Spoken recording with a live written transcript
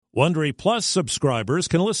Wondery Plus subscribers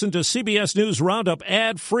can listen to CBS News Roundup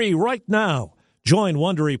ad-free right now. Join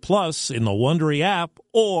Wondery Plus in the Wondery app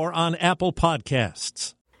or on Apple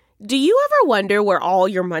Podcasts. Do you ever wonder where all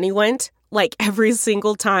your money went? Like every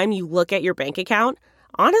single time you look at your bank account?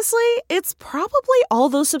 Honestly, it's probably all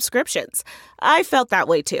those subscriptions. I felt that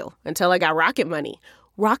way too, until I got Rocket Money.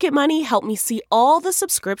 Rocket Money helped me see all the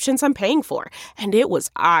subscriptions I'm paying for, and it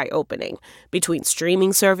was eye-opening. Between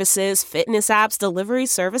streaming services, fitness apps, delivery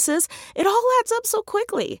services, it all adds up so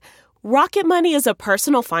quickly. Rocket Money is a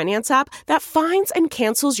personal finance app that finds and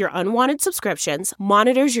cancels your unwanted subscriptions,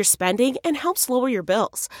 monitors your spending, and helps lower your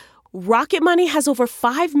bills. Rocket Money has over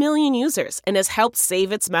 5 million users and has helped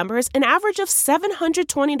save its members an average of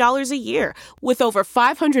 $720 a year, with over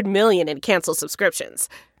 500 million in canceled subscriptions.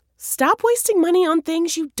 Stop wasting money on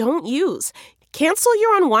things you don't use. Cancel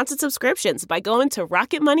your unwanted subscriptions by going to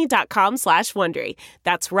rocketmoney.com/Wondery.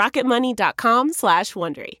 That's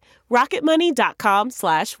rocketmoney.com/Wondery.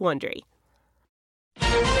 rocketmoney.com/Wondery.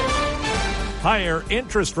 Higher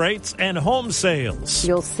interest rates and home sales.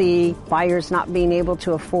 You'll see buyers not being able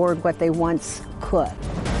to afford what they once could.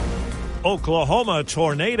 Oklahoma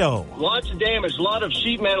tornado. Lots of damage, a lot of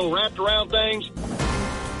sheet metal wrapped around things.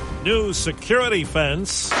 New security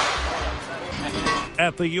fence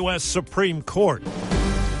at the U.S. Supreme Court.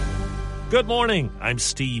 Good morning. I'm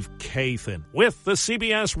Steve Kathan with the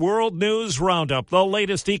CBS World News Roundup. The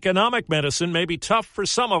latest economic medicine may be tough for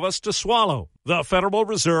some of us to swallow. The Federal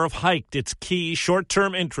Reserve hiked its key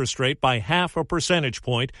short-term interest rate by 0.5 percentage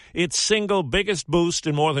point, its single biggest boost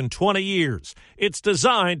in more than 20 years. It's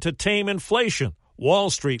designed to tame inflation.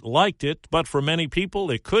 Wall Street liked it, but for many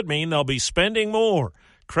people, it could mean they'll be spending more.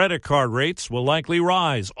 Credit card rates will likely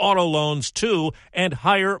rise, auto loans too, and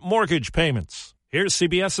higher mortgage payments. Here's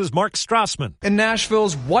CBS's Mark Strassman. In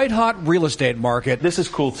Nashville's white-hot real estate market, this is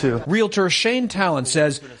cool too. Realtor Shane Talent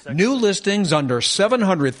says new listings under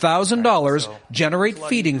 $700,000 generate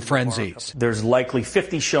feeding frenzies. There's likely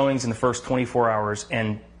 50 showings in the first 24 hours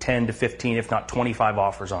and 10 to 15, if not 25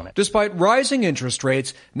 offers on it. Despite rising interest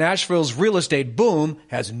rates, Nashville's real estate boom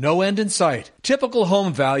has no end in sight. Typical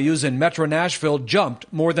home values in Metro Nashville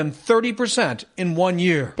jumped more than 30% in 1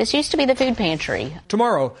 year. This used to be the food pantry.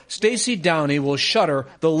 Tomorrow, Stacey Downey will shutter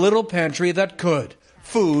the little pantry that could.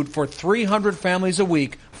 Food for 300 families a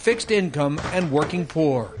week, fixed income and working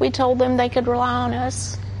poor. We told them they could rely on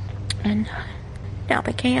us, and now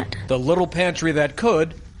they can't. The little pantry that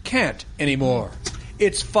could can't anymore.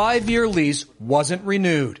 Its 5-year lease wasn't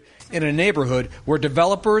renewed in a neighborhood where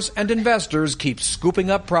developers and investors keep scooping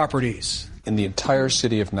up properties. In the entire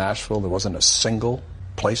city of Nashville, there wasn't a single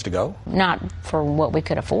place to go? Not for what we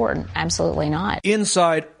could afford. Absolutely not.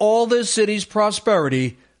 Inside all this city's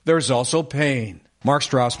prosperity, there's also pain. Mark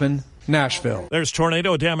Strassman, Nashville. There's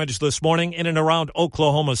tornado damage this morning in and around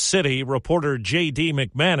Oklahoma City. Reporter J.D.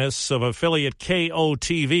 McManus of affiliate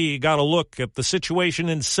KOTV got a look at the situation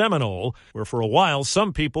in Seminole, where for a while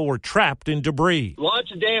some people were trapped in debris.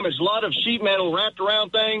 Lots of damage, a lot of sheet metal wrapped around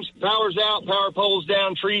things. Power's out, power poles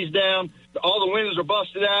down, trees down. All the windows are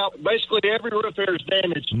busted out. Basically, every roof there is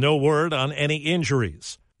damaged. No word on any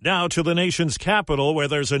injuries. Now to the nation's capital, where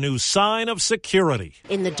there's a new sign of security.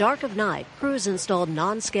 In the dark of night, crews installed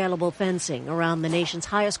non-scalable fencing around the nation's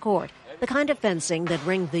highest court, the kind of fencing that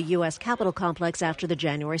ringed the U.S. Capitol complex after the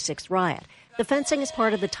January 6th riot. The fencing is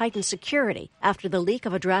part of the tightened security after the leak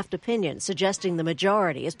of a draft opinion suggesting the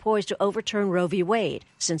majority is poised to overturn Roe v. Wade.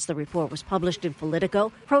 Since the report was published in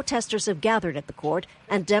Politico, protesters have gathered at the court,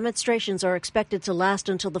 and demonstrations are expected to last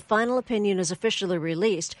until the final opinion is officially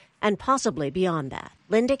released, and possibly beyond that.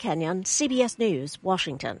 Linda Kenyon, CBS News,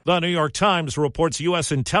 Washington. The New York Times reports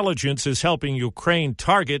U.S. intelligence is helping Ukraine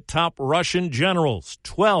target top Russian generals.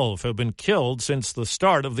 12 have been killed since the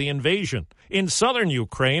start of the invasion. In southern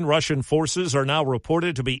Ukraine, Russian forces are now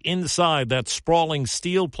reported to be inside that sprawling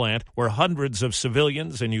steel plant where hundreds of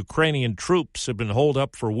civilians and Ukrainian troops have been holed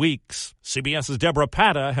up for weeks. CBS's Deborah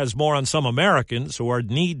Patta has more on some Americans who are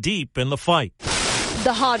knee-deep in the fight.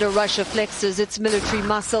 The harder Russia flexes its military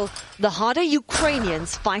muscle, the harder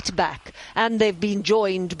Ukrainians fight back. And they've been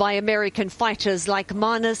joined by American fighters like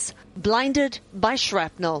Manus, blinded by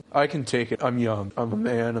shrapnel. I can take it. I'm young. I'm a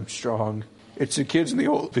man. I'm strong. It's the kids and the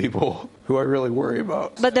old people who I really worry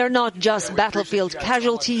about. But they're not just battlefield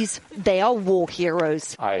casualties, they are war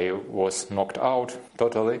heroes. I was knocked out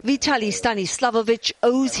totally. Vitaly Stanislavovich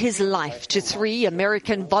owes his life to 3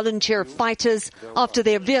 American volunteer fighters after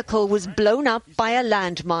their vehicle was blown up by a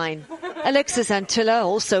landmine. Alexis Antilla,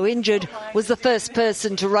 also injured, was the first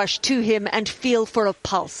person to rush to him and feel for a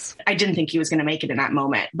pulse. I didn't think he was going to make it in that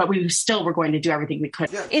moment, but we still were going to do everything we could.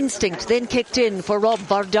 Instinct then kicked in for Rob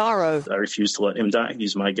Vardaro. I refused to let him die.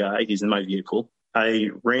 He's my guy. He's in my vehicle. I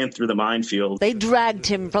ran through the minefield. They dragged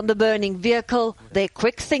him from the burning vehicle. Their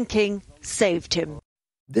quick thinking saved him.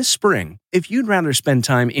 This spring, if you'd rather spend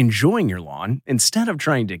time enjoying your lawn instead of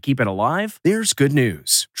trying to keep it alive, there's good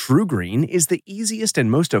news. True Green is the easiest and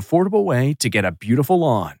most affordable way to get a beautiful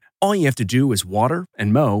lawn. All you have to do is water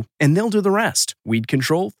and mow, and they'll do the rest. Weed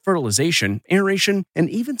control, fertilization, aeration, and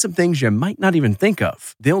even some things you might not even think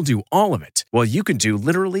of. They'll do all of it, while you can do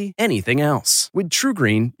literally anything else. With True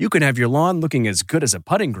Green, you can have your lawn looking as good as a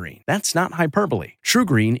putting green. That's not hyperbole. True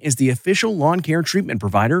Green is the official lawn care treatment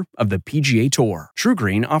provider of the PGA Tour. True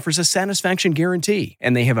Green offers a satisfaction guarantee,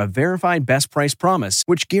 and they have a verified best price promise,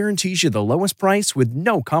 which guarantees you the lowest price with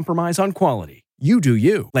no compromise on quality. You do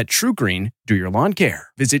you. Let True Green do your lawn care.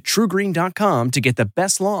 Visit TrueGreen.com to get the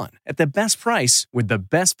best lawn at the best price with the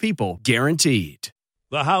best people guaranteed.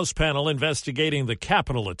 The House panel investigating the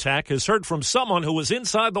Capitol attack has heard from someone who was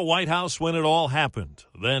inside the White House when it all happened,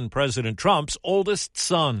 then President Trump's oldest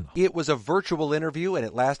son. It was a virtual interview, and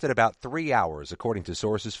it lasted about 3 hours, according to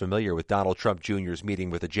sources familiar with Donald Trump Jr.'s meeting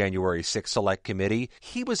with the January 6th Select Committee.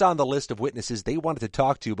 He was on the list of witnesses they wanted to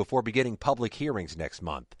talk to before beginning public hearings next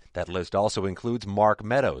month. That list also includes Mark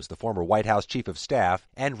Meadows, the former White House chief of staff,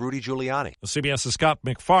 and Rudy Giuliani. CBS's Scott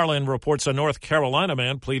McFarlane reports a North Carolina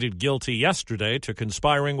man pleaded guilty yesterday to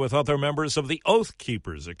conspiring with other members of the Oath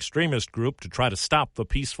Keepers extremist group to try to stop the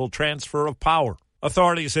peaceful transfer of power.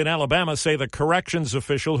 Authorities in Alabama say the corrections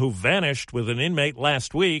official who vanished with an inmate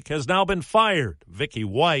last week has now been fired. Vicky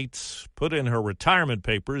White put in her retirement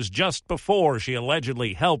papers just before she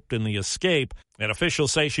allegedly helped in the escape. And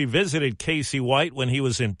officials say she visited Casey White when he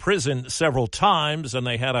was in prison several times, and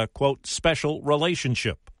they had a, quote, special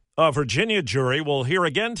relationship. A Virginia jury will hear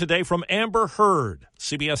again today from Amber Heard.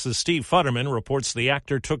 CBS's Steve Futterman reports the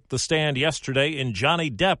actor took the stand yesterday in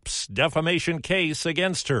Johnny Depp's defamation case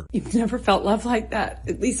against her. You've never felt love like that.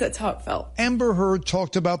 At least that's how it felt. Amber Heard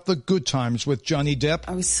talked about the good times with Johnny Depp.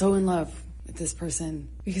 I was so in love with this person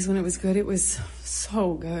because when it was good, it was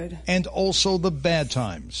so good. And also the bad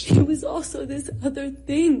times. It was also this other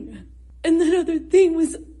thing. And that other thing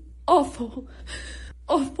was awful.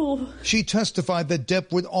 Awful. She testified that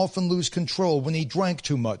Depp would often lose control when he drank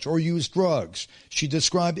too much or used drugs. She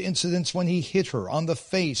described incidents when he hit her on the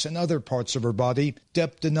face and other parts of her body.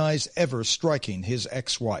 Depp denies ever striking his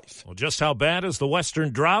ex-wife. Well, just how bad is the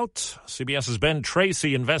Western drought? CBS's Ben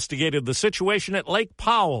Tracy investigated the situation at Lake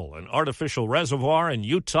Powell, an artificial reservoir in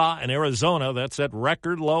Utah and Arizona that's at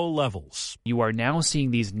record low levels. You are now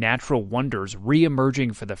seeing these natural wonders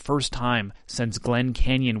re-emerging for the first time since Glen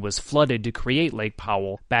Canyon was flooded to create Lake Powell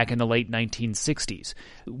back in the late 1960s.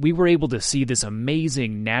 We were able to see this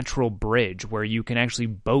amazing natural bridge where you can actually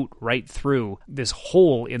boat right through this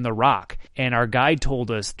hole in the rock. And our guide told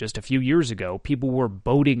us just a few years ago, people were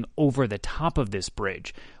boating over the top of this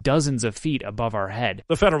bridge, dozens of feet above our head.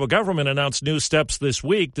 The federal government announced new steps this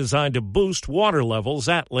week designed to boost water levels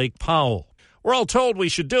at Lake Powell. We're all told we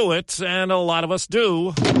should do it, and a lot of us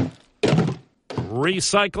do.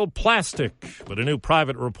 Recycle plastic. But a new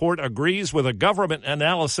private report agrees with a government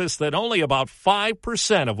analysis that only about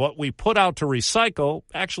 5% of what we put out to recycle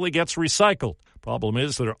actually gets recycled. Problem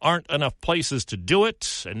is there aren't enough places to do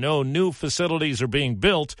it, and no new facilities are being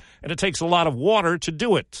built, and it takes a lot of water to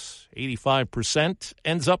do it. 85%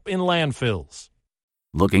 ends up in landfills.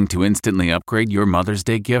 Looking to instantly upgrade your Mother's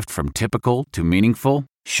Day gift from typical to meaningful?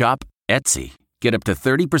 Shop Etsy. Get up to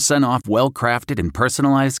 30% off well-crafted and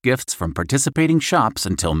personalized gifts from participating shops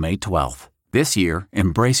until May 12th. This year,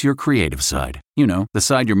 embrace your creative side. You know, the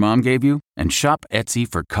side your mom gave you. And shop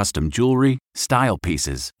Etsy for custom jewelry, style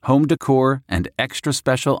pieces, home decor, and extra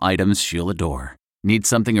special items she'll adore. Need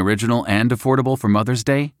something original and affordable for Mother's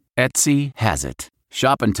Day? Etsy has it.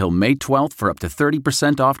 Shop until May 12th for up to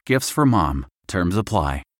 30% off gifts for mom. Terms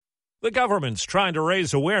apply. The government's trying to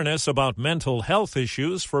raise awareness about mental health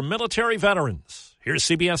issues for military veterans. Here's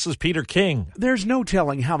CBS's Peter King. There's no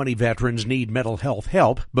telling how many veterans need mental health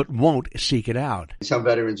help, but won't seek it out. Some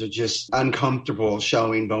veterans are just uncomfortable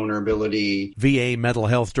showing vulnerability. VA Mental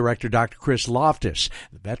Health Director Dr. Chris Loftus.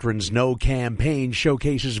 The Veterans Know campaign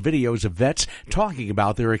showcases videos of vets talking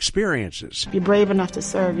about their experiences. If you're brave enough to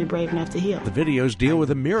serve, you're brave enough to heal. The videos deal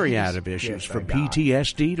with a myriad of issues, from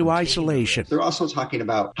PTSD to isolation. They're also talking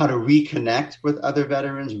about how to reconnect with other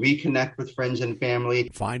veterans, reconnect with friends and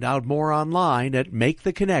family. Find out more online at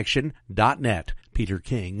maketheconnection.net. Peter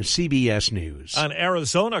King, CBS News. An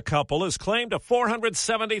Arizona couple has claimed a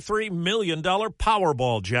 $473 million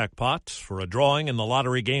Powerball jackpot. For a drawing in the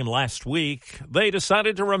lottery game last week, they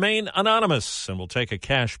decided to remain anonymous and will take a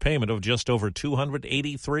cash payment of just over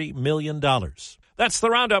 $283 million. That's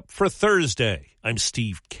the roundup for Thursday. I'm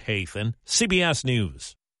Steve Kathan, CBS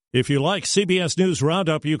News. If you like CBS News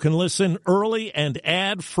Roundup, you can listen early and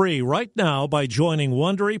ad-free right now by joining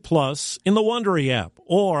Wondery Plus in the Wondery app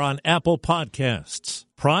or on Apple Podcasts.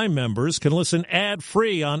 Prime members can listen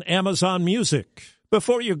ad-free on Amazon Music.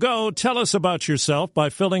 Before you go, tell us about yourself by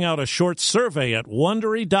filling out a short survey at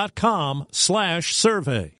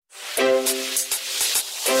Wondery.com/survey.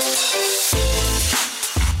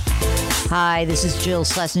 Hi, this is Jill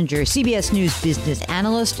Schlesinger, CBS News business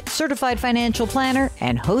analyst, certified financial planner,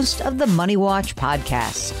 and host of the Money Watch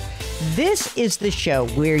podcast. This is the show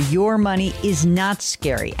where your money is not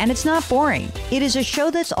scary and it's not boring. It is a show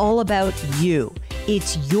that's all about you.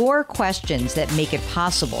 It's your questions that make it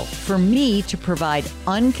possible for me to provide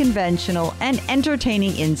unconventional and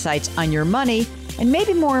entertaining insights on your money and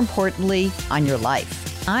maybe more importantly, on your life.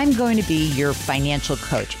 I'm going to be your financial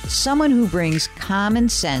coach, someone who brings common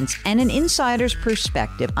sense and an insider's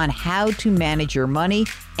perspective on how to manage your money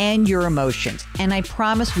and your emotions. And I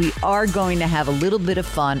promise we are going to have a little bit of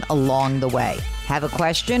fun along the way. Have a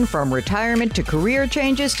question from retirement to career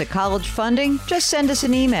changes to college funding? Just send us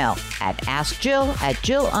an email at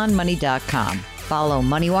askjill@jillonmoney.com. Follow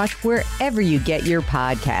Money Watch wherever you get your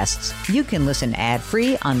podcasts. You can listen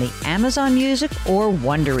ad-free on the Amazon Music or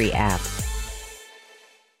Wondery app.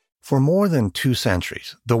 For more than 2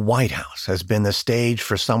 centuries, the White House has been the stage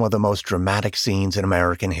for some of the most dramatic scenes in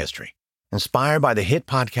American history. Inspired by the hit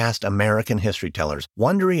podcast American History Tellers,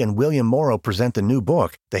 Wondery and William Morrow present the new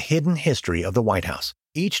book, The Hidden History of the White House.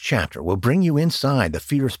 Each chapter will bring you inside the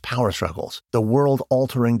fierce power struggles, the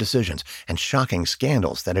world-altering decisions, and shocking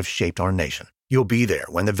scandals that have shaped our nation. You'll be there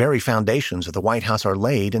when the very foundations of the White House are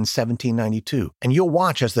laid in 1792, and you'll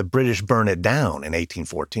watch as the British burn it down in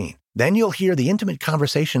 1814. Then you'll hear the intimate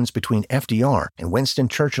conversations between FDR and Winston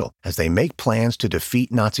Churchill as they make plans to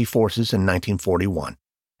defeat Nazi forces in 1941.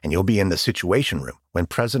 And you'll be in the Situation Room when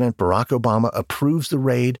President Barack Obama approves the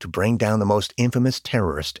raid to bring down the most infamous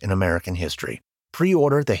terrorist in American history.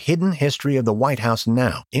 Pre-order The Hidden History of the White House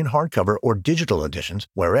now in hardcover or digital editions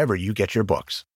wherever you get your books.